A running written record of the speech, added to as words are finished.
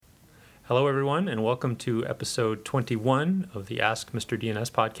Hello, everyone, and welcome to episode 21 of the Ask Mr.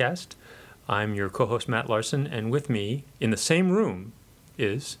 DNS podcast. I'm your co-host, Matt Larson, and with me in the same room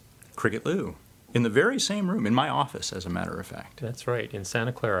is... Cricket Lou. In the very same room, in my office, as a matter of fact. That's right, in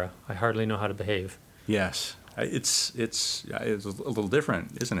Santa Clara. I hardly know how to behave. Yes. It's a little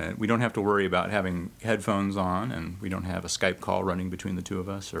different, isn't it? We don't have to worry about having headphones on, and we don't have a Skype call running between the two of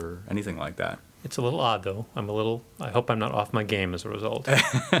us or anything like that. It's a little odd, though. I hope I'm not off my game as a result.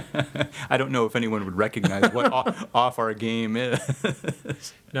 I don't know if anyone would recognize what off our game is.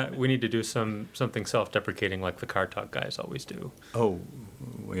 No, we need to do something self-deprecating like the Car Talk guys always do. Oh,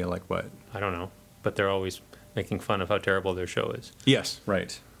 yeah, like what? I don't know, but they're always making fun of how terrible their show is. Yes,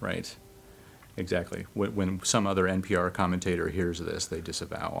 right. Exactly. When some other NPR commentator hears this, they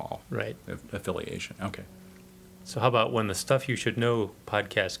disavow all affiliation. Okay. So how about when the Stuff You Should Know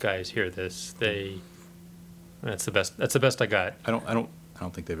podcast guys hear this? That's the best I got. I don't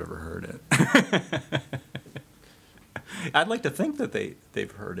think they've ever heard it. I'd like to think that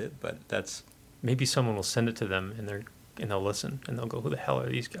they've heard it, but that's... Maybe someone will send it to them and they'll listen and they'll go, "Who the hell are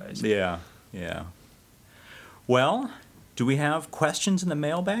these guys?" Yeah. Well, do we have questions in the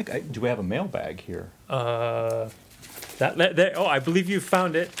mailbag? Do we have a mailbag here? I believe you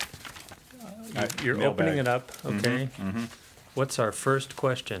found it. You're mailbag. Opening it up. Okay. Mm-hmm. What's our first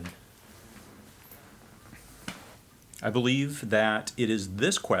question? I believe that it is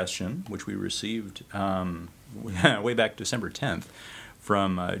this question, which we received way back December 10th,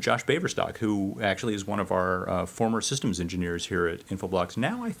 from Josh Baverstock, who actually is one of our former systems engineers here at Infoblox,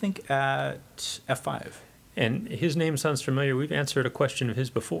 now I think at F5. And his name sounds familiar. We've answered a question of his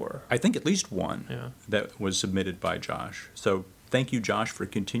before. I think at least one that was submitted by Josh. So thank you, Josh, for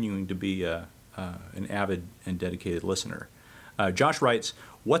continuing to be an avid and dedicated listener. Josh writes,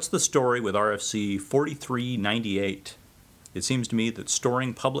 "What's the story with RFC 4398? It seems to me that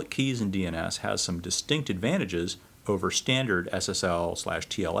storing public keys in DNS has some distinct advantages over standard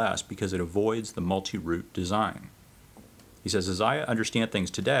SSL/TLS because it avoids the multi-root design." He says, "As I understand things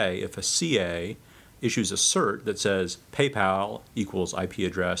today, if a CA issues a cert that says PayPal equals IP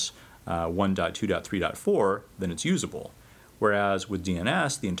address 1.2.3.4, then it's usable. Whereas with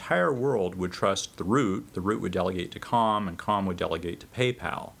DNS, the entire world would trust the root would delegate to COM, and COM would delegate to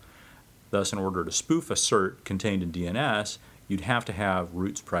PayPal. Thus, in order to spoof a cert contained in DNS, you'd have to have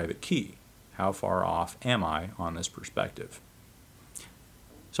root's private key. How far off am I on this perspective?"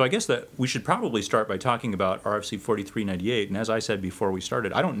 So I guess that we should probably start by talking about RFC 4398. And as I said before we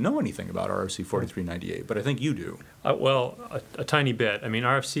started, I don't know anything about RFC 4398, but I think you do. A tiny bit. I mean,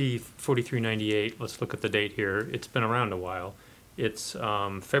 RFC 4398, let's look at the date here. It's been around a while. It's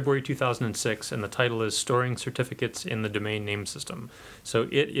February 2006, and the title is Storing Certificates in the Domain Name System. So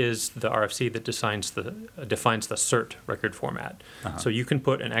it is the RFC that defines the cert record format. Uh-huh. So you can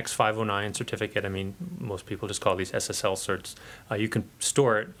put an X509 certificate, I mean, most people just call these SSL certs, you can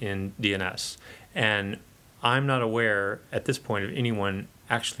store it in DNS. And I'm not aware at this point of anyone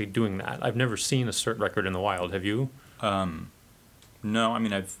actually doing that. I've never seen a cert record in the wild. Have you? No, I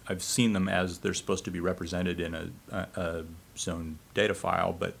mean, I've seen them as they're supposed to be represented in a zone data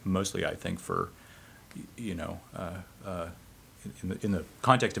file, but mostly I think for, in the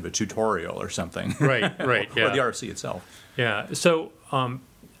context of a tutorial or something. Right, yeah. Or the RFC itself. Yeah, so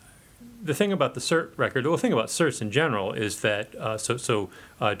the thing about the cert record, the thing about certs in general is that,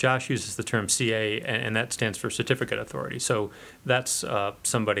 Josh uses the term CA, and that stands for Certificate Authority. So that's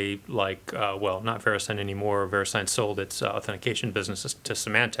somebody like, not VeriSign anymore. VeriSign sold its authentication business to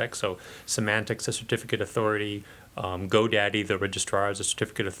Symantec. So Symantec's a Certificate Authority. GoDaddy, the registrar, is a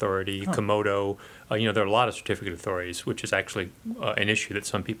Certificate Authority. Oh. Komodo, there are a lot of Certificate Authorities, which is actually an issue that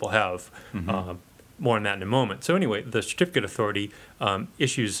some people have. Mm-hmm. More on that in a moment. So anyway, the Certificate Authority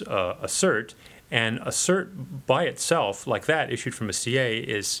issues a cert, and a cert by itself, like that, issued from a CA,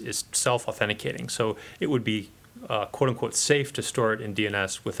 is self-authenticating. So it would be, quote-unquote, safe to store it in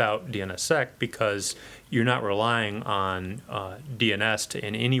DNS without DNSSEC because you're not relying on DNS to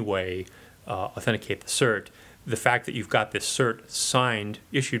in any way authenticate the cert. The fact that you've got this cert signed,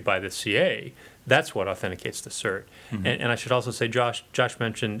 issued by the CA, that's what authenticates the cert. Mm-hmm. And I should also say, Josh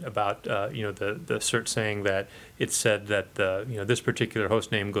mentioned about the cert saying that it said that this particular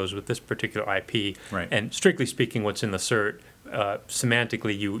host name goes with this particular IP. Right. And strictly speaking, what's in the cert,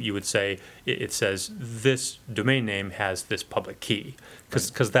 semantically, you would say it says this domain name has this public key,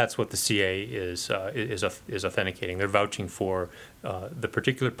 because that's what the CA is authenticating. They're vouching for the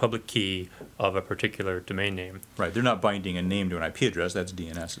particular public key of a particular domain name. Right. They're not binding a name to an IP address. That's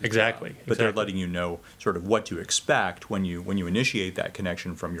DNS. Exactly. But they're letting you know sort of what to expect when you initiate that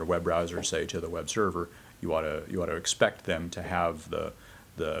connection from your web browser, say, to the web server. You ought to expect them to have the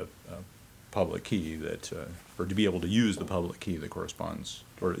public key that, or to be able to use the public key that corresponds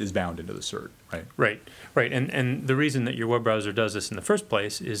or is bound into the cert, right? Right. And the reason that your web browser does this in the first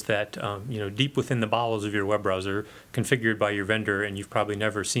place is that, deep within the bowels of your web browser, configured by your vendor, and you've probably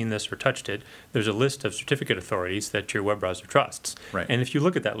never seen this or touched it, there's a list of certificate authorities that your web browser trusts. Right. And if you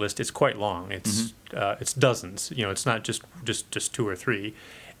look at that list, it's quite long. It's dozens. It's not just two or three.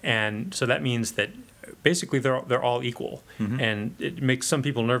 And so that means that basically they're all equal. And it makes some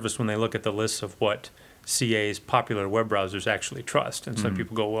people nervous when they look at the list of what CA's popular web browsers actually trust. And some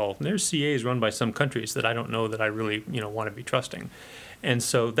people go, well, there's CAs run by some countries that I don't know that I really want to be trusting. And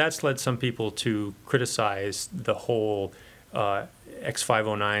so that's led some people to criticize the whole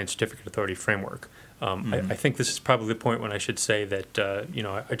X509 certificate authority framework. I think this is probably the point when I should say that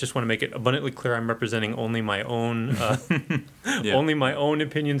I just want to make it abundantly clear I'm representing only my own only my own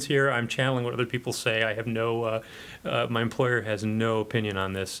opinions here. I'm channeling what other people say. I have no my employer has no opinion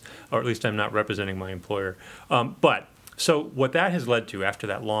on this, or at least I'm not representing my employer. So what that has led to after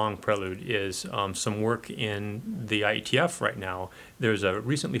that long prelude is some work in the IETF right now. There's a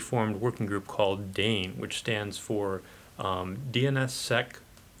recently formed working group called DANE, which stands for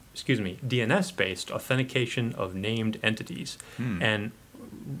DNS-based authentication of named entities. And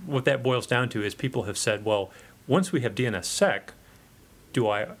what that boils down to is people have said, well, once we have DNSSEC, do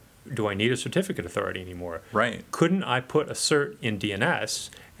I need a certificate authority anymore? Right. Couldn't I put a cert in DNS,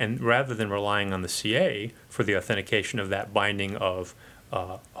 and rather than relying on the CA for the authentication of that binding of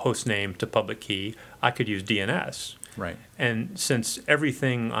host name to public key, I could use DNS? Right. And since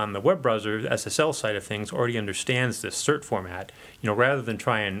everything on the web browser, the SSL side of things, already understands this cert format, rather than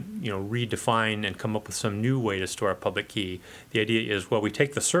try and redefine and come up with some new way to store a public key, the idea is, well, we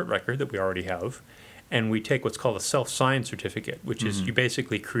take the cert record that we already have, and we take what's called a self-signed certificate, which is you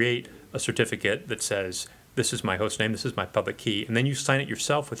basically create a certificate that says, this is my host name, this is my public key, and then you sign it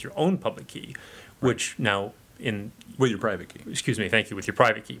yourself with your own public key, which now with your private key. Excuse me, thank you, with your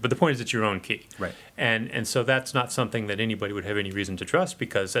private key. But the point is it's your own key. Right. And so that's not something that anybody would have any reason to trust,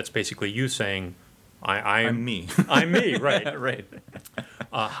 because that's basically you saying, I'm me. I'm me, right. Right.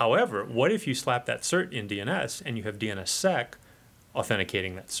 However, what if you slap that cert in DNS and you have DNSSEC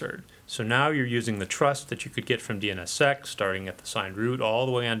authenticating that cert? So now you're using the trust that you could get from DNSSEC, starting at the signed root, all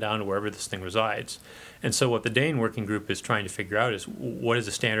the way on down to wherever this thing resides. And so what the DANE working group is trying to figure out is, what is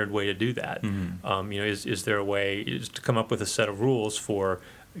a standard way to do that? Is there a way to come up with a set of rules for,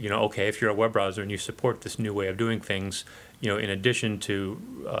 okay, if you're a web browser and you support this new way of doing things, in addition to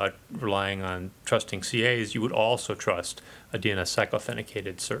relying on trusting CAs, you would also trust a DNSSEC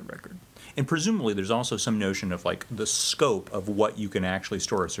authenticated cert record. And presumably there's also some notion of the scope of what you can actually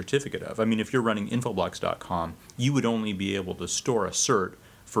store a certificate of. I mean, if you're running infoblox.com, you would only be able to store a cert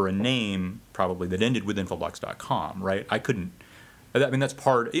for a name probably that ended with infoblox.com, right? That's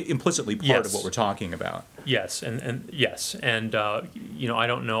implicitly part of what we're talking about. Yes, and yes, and I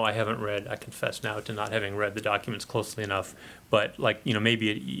don't know. I haven't read. I confess now to not having read the documents closely enough. But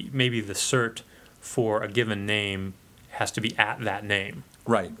maybe the cert for a given name has to be at that name.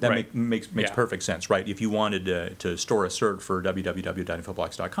 Right. That makes perfect sense, right? If you wanted to store a cert for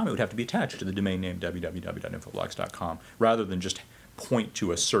www.infoblox.com, it would have to be attached to the domain name www.infoblox.com, rather than just point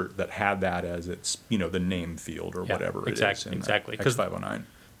to a cert that had that as its, the name field or whatever it is in X509.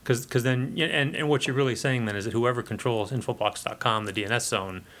 Because then, and what you're really saying then is that whoever controls infoblox.com, the DNS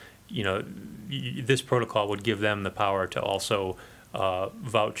zone, this protocol would give them the power to also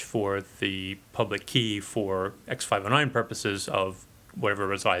vouch for the public key for X509 purposes of whatever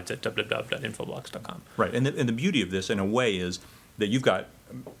resides at www.infoblox.com. Right, and the beauty of this, in a way, is that you've got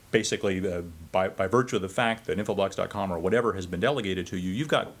basically, by virtue of the fact that infoblox.com or whatever has been delegated to you, you've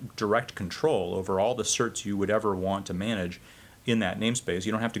got direct control over all the certs you would ever want to manage in that namespace.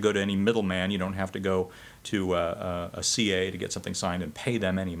 You don't have to go to any middleman. You don't have to go to a CA to get something signed and pay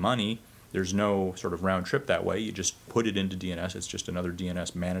them any money. There's no sort of round trip that way. You just put it into DNS. It's just another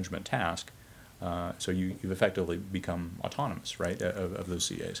DNS management task. So you've effectively become autonomous, right, of those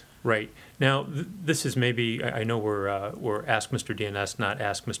CAs. Right. Now, this is maybe, I know we're Ask Mr. DNS, not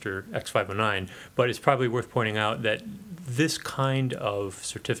Ask Mr. X509, but it's probably worth pointing out that this kind of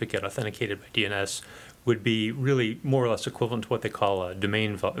certificate authenticated by DNS would be really more or less equivalent to what they call a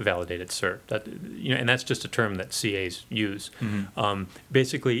domain validated cert. And that's just a term that CAs use.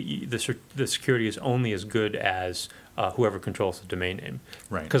 Basically, the security is only as good as whoever controls the domain name.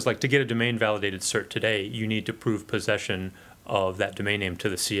 Right. Because to get a domain validated cert today, you need to prove possession of that domain name to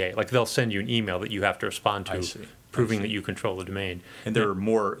the CA. They'll send you an email that you have to respond to, proving that you control the domain. And there are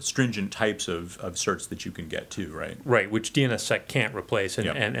more stringent types of certs that you can get too, right? Right, which DNSSEC can't replace,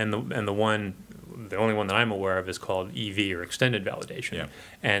 and the one the only one that I'm aware of is called EV, or extended validation. Yeah.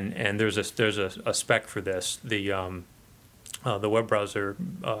 And there's a spec for this. The web browser,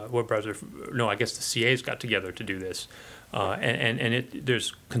 no, I guess the CA's got together to do this.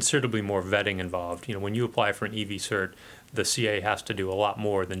 There's considerably more vetting involved. When you apply for an EV cert, the CA has to do a lot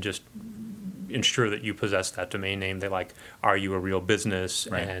more than just ensure that you possess that domain name. They are you a real business?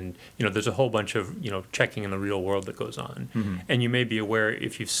 Right. And there's a whole bunch of checking in the real world that goes on. Mm-hmm. And you may be aware,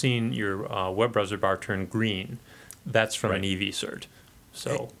 if you've seen your web browser bar turn green, that's from an EV cert.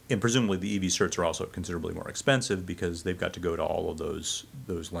 So, and presumably the EV certs are also considerably more expensive because they've got to go to all of those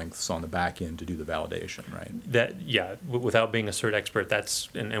lengths on the back end to do the validation, right? Without being a cert expert, that's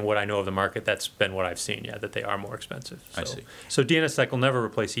and what I know of the market, that's been what I've seen. Yeah, that they are more expensive. So, I see. So DNSSEC will never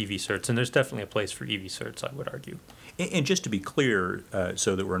replace EV certs, and there's definitely a place for EV certs, I would argue. And just to be clear,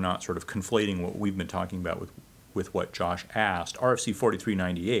 so that we're not sort of conflating what we've been talking about with what Josh asked, RFC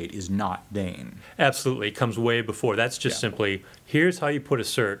 4398 is not DANE. Absolutely. It comes way before. That's just simply, here's how you put a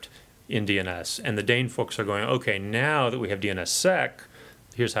cert in DNS. And the DANE folks are going, okay, now that we have DNSSEC,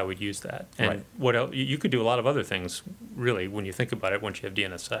 here's how we'd use that. And what else? You could do a lot of other things, really, when you think about it, once you have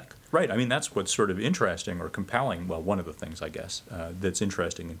DNSSEC. Right. I mean, that's what's sort of interesting or compelling. Well, one of the things, I guess, that's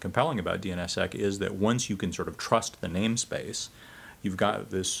interesting and compelling about DNSSEC is that once you can sort of trust the namespace, you've got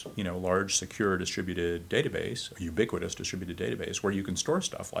this, large, secure, distributed database, a ubiquitous distributed database, where you can store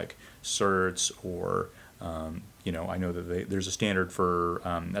stuff like certs or, I know that there's a standard for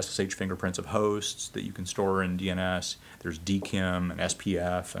SSH fingerprints of hosts that you can store in DNS. There's DKIM and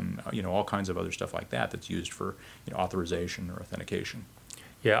SPF and, all kinds of other stuff like that that's used for, authorization or authentication.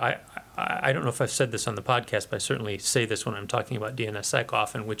 Yeah, I don't know if I've said this on the podcast, but I certainly say this when I'm talking about DNSSEC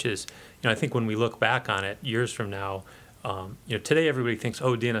often, which is, I think when we look back on it years from now, today everybody thinks,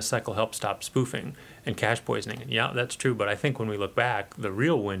 DNSSEC will help stop spoofing and cache poisoning. And yeah, that's true. But I think when we look back, the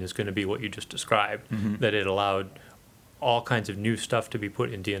real win is going to be what you just described, that it allowed all kinds of new stuff to be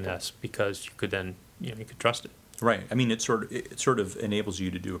put in DNS because you could then, you could trust it. Right. I mean, it sort of enables you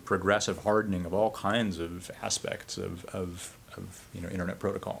to do a progressive hardening of all kinds of aspects of internet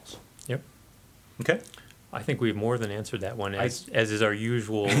protocols. Yep. Okay. I think we've more than answered that one, as is our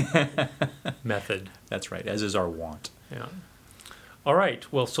usual method. That's right, as is our wont. Yeah. All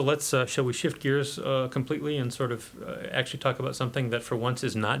right. Well, so let's shall we shift gears completely and sort of actually talk about something that for once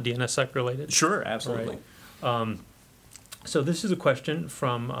is not DNSSEC related? Sure, absolutely. Right. So this is a question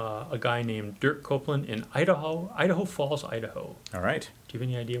from a guy named Dirck Copeland in Idaho Falls, Idaho. All right. Do you have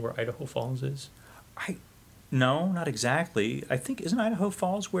any idea where Idaho Falls is? No, not exactly. I think, isn't Idaho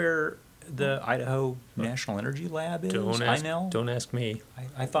Falls where the Idaho National Energy Lab is? Don't ask me.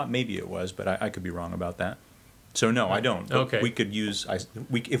 I thought maybe it was, but I could be wrong about that. So no, I don't. But okay. We could use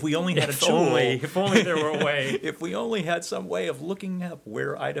if we only had a tool. If only there were a way. If we only had some way of looking up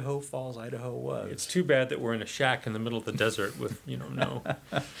where Idaho Falls, Idaho was. It's too bad that we're in a shack in the middle of the desert with no.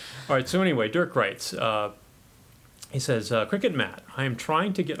 All right. So anyway, Dirk writes. He says, Cricket Matt, I am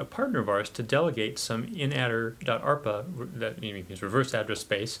trying to get a partner of ours to delegate some inadder.arpa, that means reverse address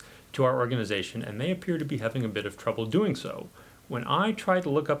space, to our organization, and they appear to be having a bit of trouble doing so. When I try to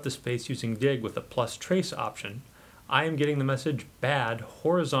look up the space using dig with the plus trace option, I am getting the message bad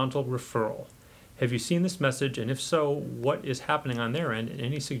horizontal referral. Have you seen this message, and if so, what is happening on their end, and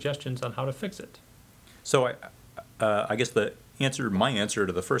any suggestions on how to fix it? So I guess my answer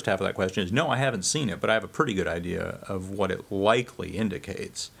to the first half of that question is no, I haven't seen it, but I have a pretty good idea of what it likely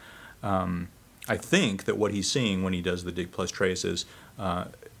indicates. I think that what he's seeing when he does the dig plus trace is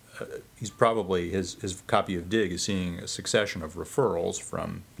he's probably, his copy of dig is seeing a succession of referrals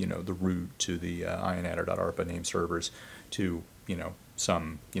from, the root to the inadder.arpa name servers to,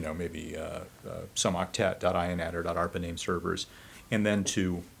 some, maybe some octet.inadder.arpa name servers, and then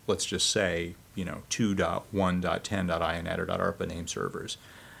to, let's just say, 2.1.10.inadder.arpa name servers.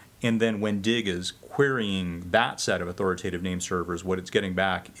 And then when dig is querying that set of authoritative name servers, what it's getting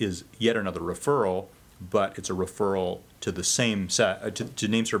back is yet another referral, but it's a referral to the same set, to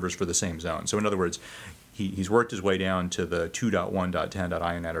name servers for the same zone. So in other words, he's worked his way down to the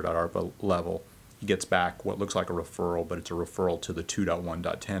 2.1.10.inadder.arpa level. He gets back what looks like a referral, but it's a referral to the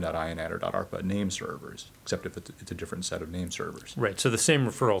 2.1.10.inadder.arpa name servers, except if it's a different set of name servers. Right, so the same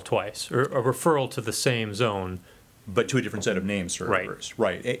referral twice, or a referral to the same zone. But to a different set of name servers.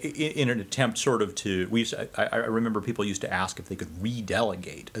 Right. In an attempt sort of to, I remember people used to ask if they could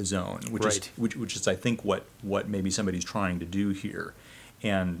redelegate a zone, which is I think what maybe somebody's trying to do here.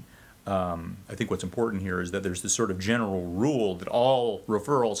 And I think what's important here is that there's this sort of general rule that all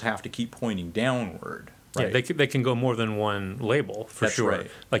referrals have to keep pointing downward. Right? Yeah, they can go more than one label, That's sure.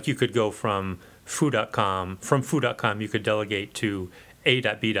 Right. Like you could go from foo.com you could delegate to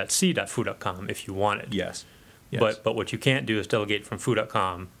a.b.c.foo.com if you wanted. Yes. But what you can't do is delegate from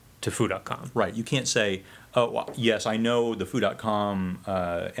foo.com to foo.com. Right. You can't say, oh, well, yes, I know the foo.com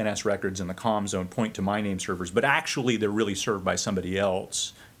NS records in the com zone point to my name servers, but actually they're really served by somebody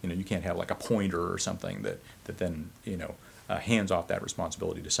else. You can't have like a pointer or something that then, hands off that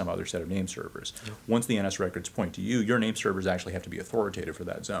responsibility to some other set of name servers. Yeah. Once the NS records point to you, your name servers actually have to be authoritative for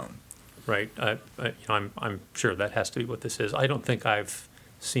that zone. Right. I'm sure that has to be what this is. I don't think I've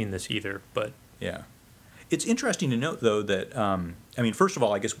seen this either, but... Yeah. It's interesting to note, though, that, first of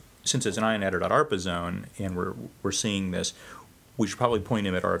all, I guess since it's an ininetter.arpa zone and we're seeing this, we should probably point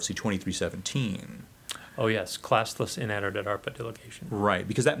him at RFC 2317. Oh, yes, classless inatter.arpa delegation. Right,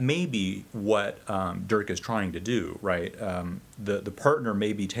 because that may be what Dirck is trying to do, right? The partner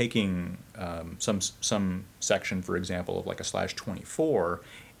may be taking some section, for example, of like a /24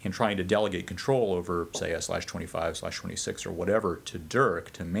 and trying to delegate control over, say, a /25/26 or whatever to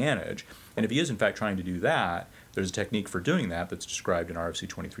Dirck to manage. And if he is, in fact, trying to do that, there's a technique for doing that that's described in RFC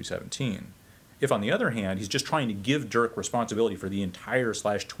 2317. If, on the other hand, he's just trying to give Dirck responsibility for the entire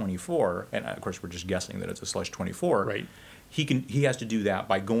 /24, and of course we're just guessing that it's a /24, right. He has to do that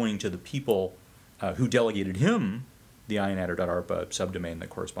by going to the people who delegated him the ininetter.arpa subdomain that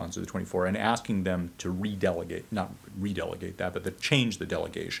corresponds to the 24 and asking them to not redelegate that, but to change the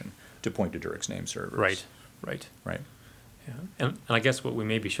delegation to point to Dirck's name servers. Right. Yeah. And I guess what we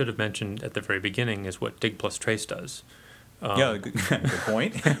maybe should have mentioned at the very beginning is what dig plus trace does. Good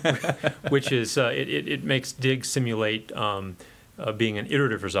point. Which is, it makes dig simulate being an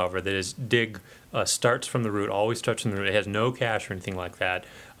iterative resolver. That is, dig starts from the root, always starts from the root. It has no cache or anything like that.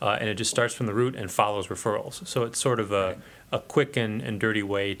 And it just starts from the root and follows referrals. So it's sort of a quick and dirty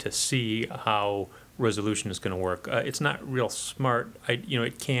way to see how resolution is going to work. It's not real smart.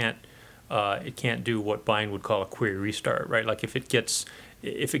 It can't do what Bind would call a query restart, right? Like if it gets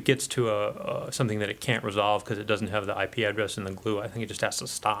to something that it can't resolve because it doesn't have the IP address in the glue, I think it just has to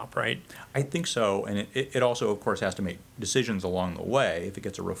stop, right? I think so, and it also, of course, has to make decisions along the way. If it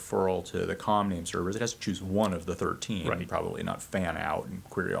gets a referral to the com name servers, it has to choose one of the 13, right. Probably not fan out and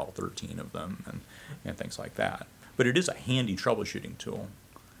query all 13 of them and things like that. But it is a handy troubleshooting tool.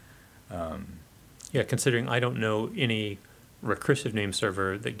 Yeah, considering I don't know any recursive name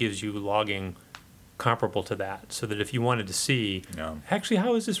server that gives you logging comparable to that, so that if you wanted to see actually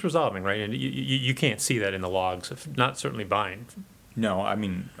how is this resolving, right, and you can't see that in the logs, not certainly Bind. No,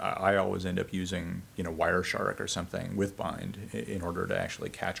 I always end up using Wireshark or something with Bind in order to actually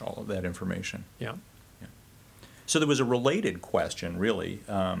catch all of that information. Yeah. So there was a related question, really,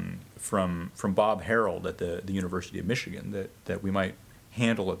 from Bob Harold at the University of Michigan that we might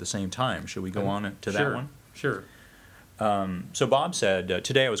handle at the same time. Should we go on to that one? Sure. So Bob said,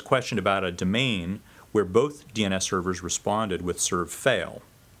 today I was questioned about a domain where both DNS servers responded with serve fail.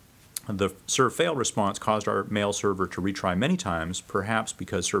 The serve fail response caused our mail server to retry many times, perhaps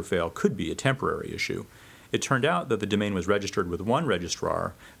because serve fail could be a temporary issue. It turned out that the domain was registered with one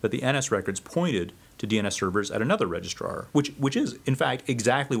registrar, but the NS records pointed to DNS servers at another registrar, which is, in fact,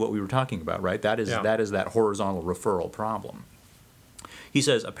 exactly what we were talking about, right? That is that horizontal referral problem. He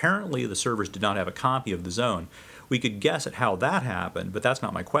says, apparently the servers did not have a copy of the zone. We could guess at how that happened, but that's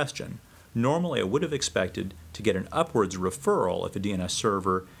not my question. Normally, I would have expected to get an upwards referral if a DNS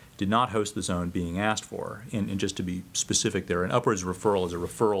server did not host the zone being asked for. And just to be specific there, an upwards referral is a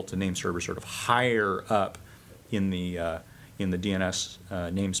referral to name servers sort of higher up in the DNS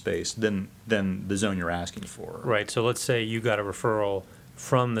namespace than the zone you're asking for. Right. So let's say you got a referral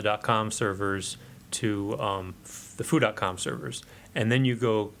from the .com servers to the foo.com servers, and then you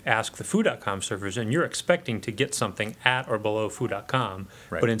go ask the foo.com servers, and you're expecting to get something at or below foo.com,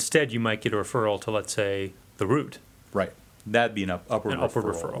 right. But instead you might get a referral to, let's say, the root. Right. That'd be an upward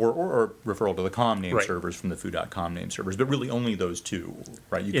referral. Or referral to the com name right. servers from the foo.com name servers, but really only those two,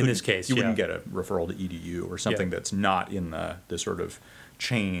 right? In this case, you wouldn't get a referral to edu or something that's not in the sort of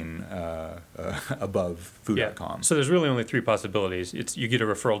chain above foo.com. Yeah. So there's really only three possibilities. You get a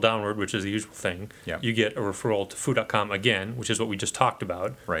referral downward, which is the usual thing. Yeah. You get a referral to foo.com again, which is what we just talked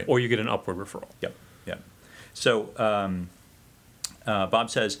about. Right. Or you get an upward referral. Yep. So Bob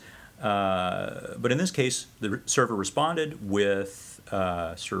says, but in this case, the server responded with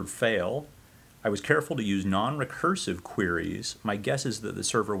serve fail. I was careful to use non-recursive queries. My guess is that the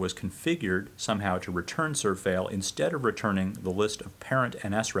server was configured somehow to return serve fail instead of returning the list of parent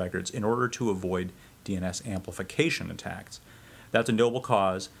NS records in order to avoid DNS amplification attacks. That's a noble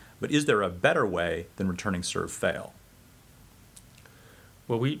cause, but is there a better way than returning serve fail?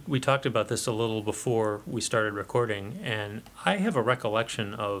 Well, we talked about this a little before we started recording, and I have a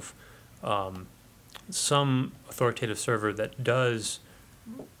recollection of some authoritative server that does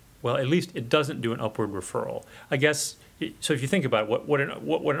Well, at least it doesn't do an upward referral. I guess, so if you think about what an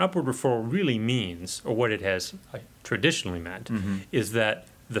upward referral really means, or what it has traditionally meant, is that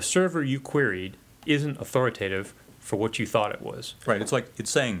the server you queried isn't authoritative for what you thought it was. Right. It's like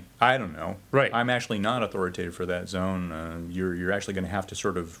it's saying, I don't know. Right. I'm actually not authoritative for that zone. You're actually going to have to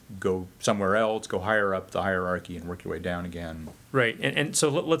sort of go somewhere else, go higher up the hierarchy, and work your way down again. Right. And so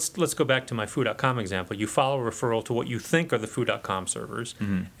let's go back to my foo.com example. You follow a referral to what you think are the foo.com servers,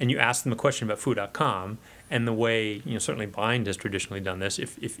 and you ask them a question about foo.com. And the way, certainly Bind has traditionally done this,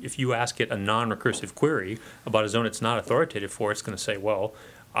 if you ask it a non-recursive query about a zone it's not authoritative for, it's going to say, well,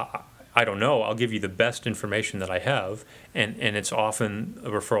 I don't know. I'll give you the best information that I have, and it's often a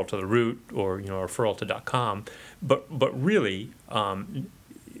referral to the root or a referral to .com. But really,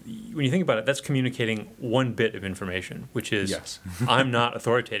 when you think about it, that's communicating one bit of information, which is yes. I'm not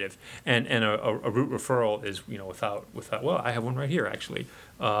authoritative, and a root referral is without. Well, I have one right here actually.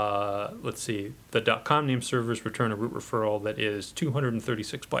 Let's see. The .com name servers return a root referral that is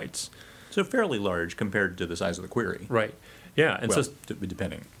 236 bytes. So fairly large compared to the size of the query. Right. Yeah, and well, so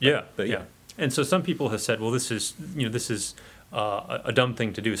depending. But yeah. And so some people have said, well, this is a dumb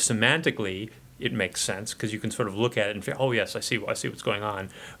thing to do. Semantically, it makes sense because you can sort of look at it and feel, oh yes, I see what's going on.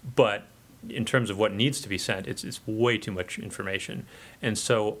 But in terms of what needs to be sent, it's way too much information. And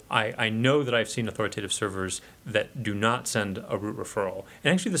so I know that I've seen authoritative servers that do not send a root referral,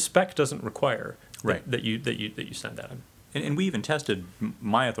 and actually the spec doesn't require that you send that. And we even tested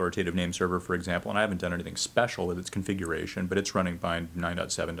my authoritative name server, for example, and I haven't done anything special with its configuration, but it's running by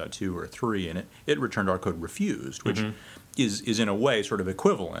 9.7.2 or 3, and it returned our code refused, which is in a way sort of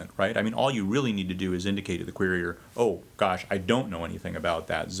equivalent, right? I mean, all you really need to do is indicate to the querier, oh, gosh, I don't know anything about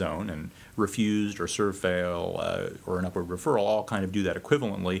that zone, and refused or serve fail or an upward referral all kind of do that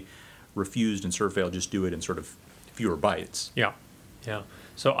equivalently. Refused and serve fail just do it in sort of fewer bytes. Yeah.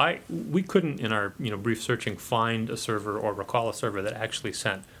 So we couldn't, in our brief searching, find a server or recall a server that actually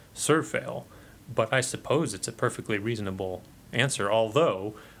sent serve fail, but I suppose it's a perfectly reasonable answer.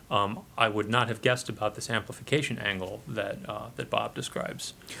 Although I would not have guessed about this amplification angle that Bob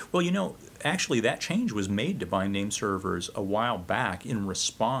describes. Well, actually that change was made to bind name servers a while back in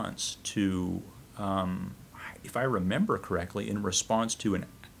response to, if I remember correctly, in response to an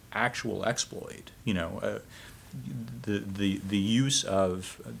actual exploit. The use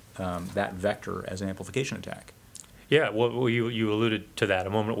of that vector as an amplification attack. Yeah, well, you alluded to that a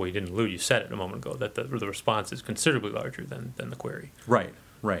moment. Well, you didn't allude. You said it a moment ago that the response is considerably larger than the query. Right.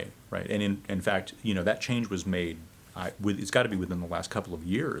 And in fact, that change was made. It's got to be within the last couple of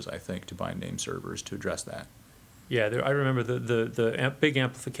years, I think, to bind name servers to address that. Yeah, I remember the big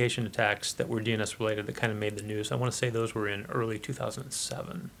amplification attacks that were DNS related that kind of made the news. I want to say those were in early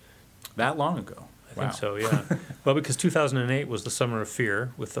 2007. That long ago. I think so, yeah. Well, because 2008 was the summer of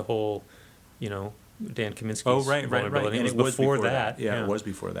fear with the whole, Dan Kaminsky's vulnerability. And it was before that. Yeah, it was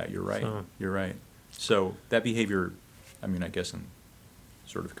before that. You're right. You're right. So that behavior, I guess, in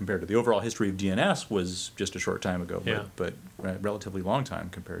sort of compared to the overall history of DNS, was just a short time ago, but a relatively long time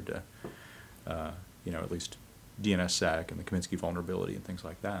compared to, at least DNSSEC and the Kaminsky vulnerability and things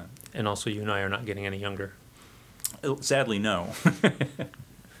like that. And also, you and I are not getting any younger. Sadly, no.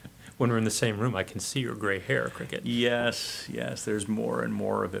 When we're in the same room, I can see your gray hair, Cricket. Yes. There's more and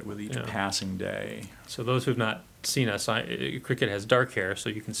more of it with each passing day. So those who've not seen us, Cricket has dark hair, so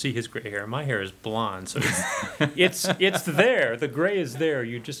you can see his gray hair. My hair is blonde, so it's there. The gray is there.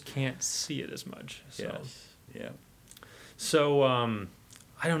 You just can't see it as much. So. Yes. Yeah. So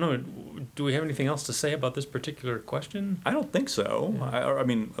I don't know. Do we have anything else to say about this particular question? I don't think so. Yeah.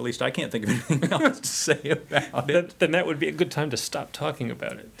 At least I can't think of anything else to say about it. Then that would be a good time to stop talking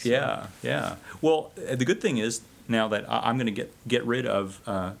about it. So. Yeah. Well, the good thing is now that I'm going to get rid of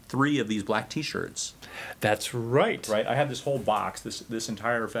 3 of these black T-shirts. That's right. Right. I have this whole box. This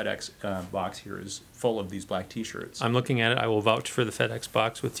entire FedEx box here is full of these black T-shirts. I'm looking at it. I will vouch for the FedEx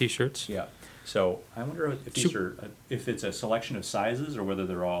box with T-shirts. Yeah. So I wonder if it's a selection of sizes or whether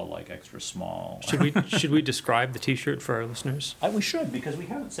they're all like extra small. Should we describe the T-shirt for our listeners? We should, because we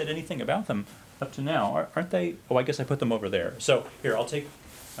haven't said anything about them up to now. Aren't they? Oh, I guess I put them over there. So here, I'll take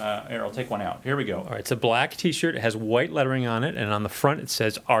one out. Here we go. All right, it's a black T-shirt. It has white lettering on it, and on the front it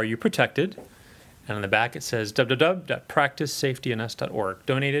says, "Are you protected?" And on the back it says www.practicesafedns.org,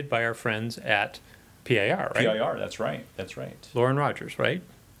 donated by our friends at PIR, right? PIR, that's right. Lauren Rogers, right?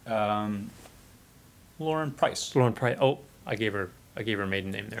 Lauren Price. Oh, I gave her maiden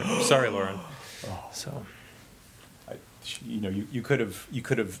name there. Sorry, Lauren. So, you could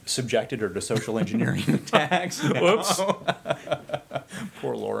have subjected her to social engineering attacks. Whoops.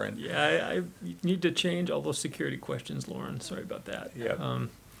 Poor Lauren. Yeah, I need to change all those security questions, Lauren. Sorry about that. Yeah.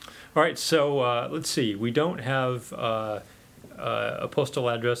 All right, so let's see. We don't have a postal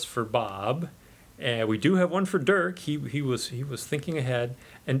address for Bob, and we do have one for Dirk. He was thinking ahead,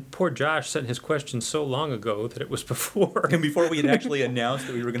 and poor Josh sent his question so long ago that it was before. And before we had actually announced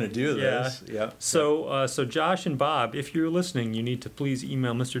that we were going to do this. Yeah. So Josh and Bob, if you're listening, you need to please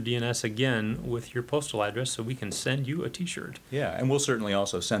email Mr. DNS again with your postal address so we can send you a T-shirt. Yeah, and we'll certainly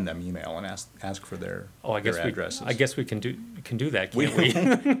also send them email and ask for their addresses. I guess we can do that, can't we?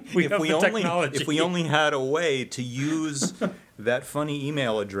 If we only had a way to use that funny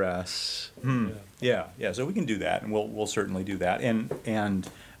email address. Yeah. So we can do that, and we'll certainly do that. And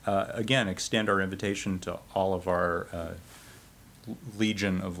again, extend our invitation to all of our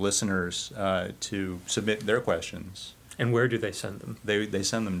legion of listeners to submit their questions. And where do they send them? They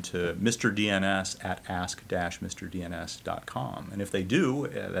send them to Mr. DNS at ask-mrdns.com. And if they do,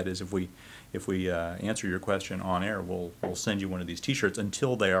 that is, if we answer your question on air, we'll send you one of these T-shirts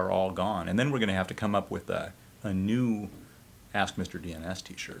until they are all gone. And then we're going to have to come up with a new Ask Mr. DNS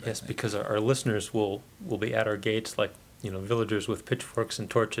T-shirt. Yes, because our listeners will be at our gates like villagers with pitchforks and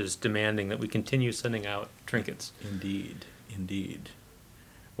torches demanding that we continue sending out trinkets. Indeed.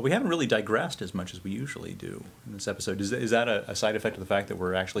 Well, we haven't really digressed as much as we usually do in this episode. Is that a side effect of the fact that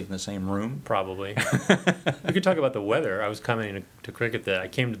we're actually in the same room? Probably. We could talk about the weather. I was commenting to Cricket that I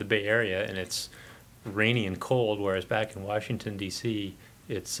came to the Bay Area and it's rainy and cold, whereas back in Washington, D.C.,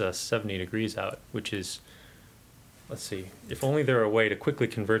 it's 70 degrees out, which is, let's see, if only there were a way to quickly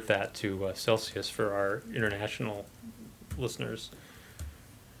convert that to Celsius for our international listeners.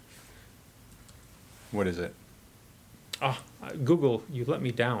 What is it? Google, you let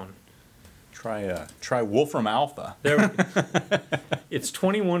me down. Try Wolfram Alpha. It's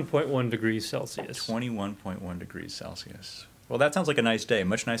 21.1 degrees Celsius. 21.1 degrees Celsius. Well, that sounds like a nice day,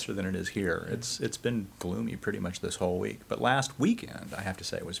 much nicer than it is here. It's been gloomy pretty much this whole week. But last weekend, I have to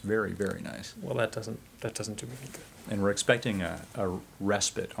say, it was very, very nice. Well, that doesn't do me good. And we're expecting a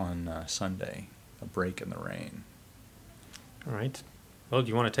respite on Sunday, a break in the rain. All right. Well, do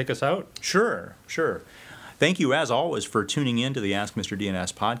you want to take us out? Sure. Thank you, as always, for tuning in to the Ask Mr.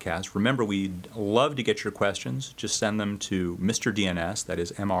 DNS podcast. Remember, we'd love to get your questions. Just send them to Mr. DNS, that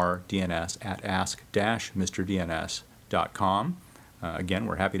is mrdns, at ask-mrdns.com. Again,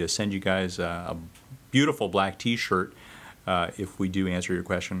 we're happy to send you guys a beautiful black T-shirt if we do answer your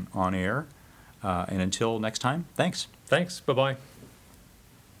question on air. And until next time, thanks. Thanks. Bye-bye.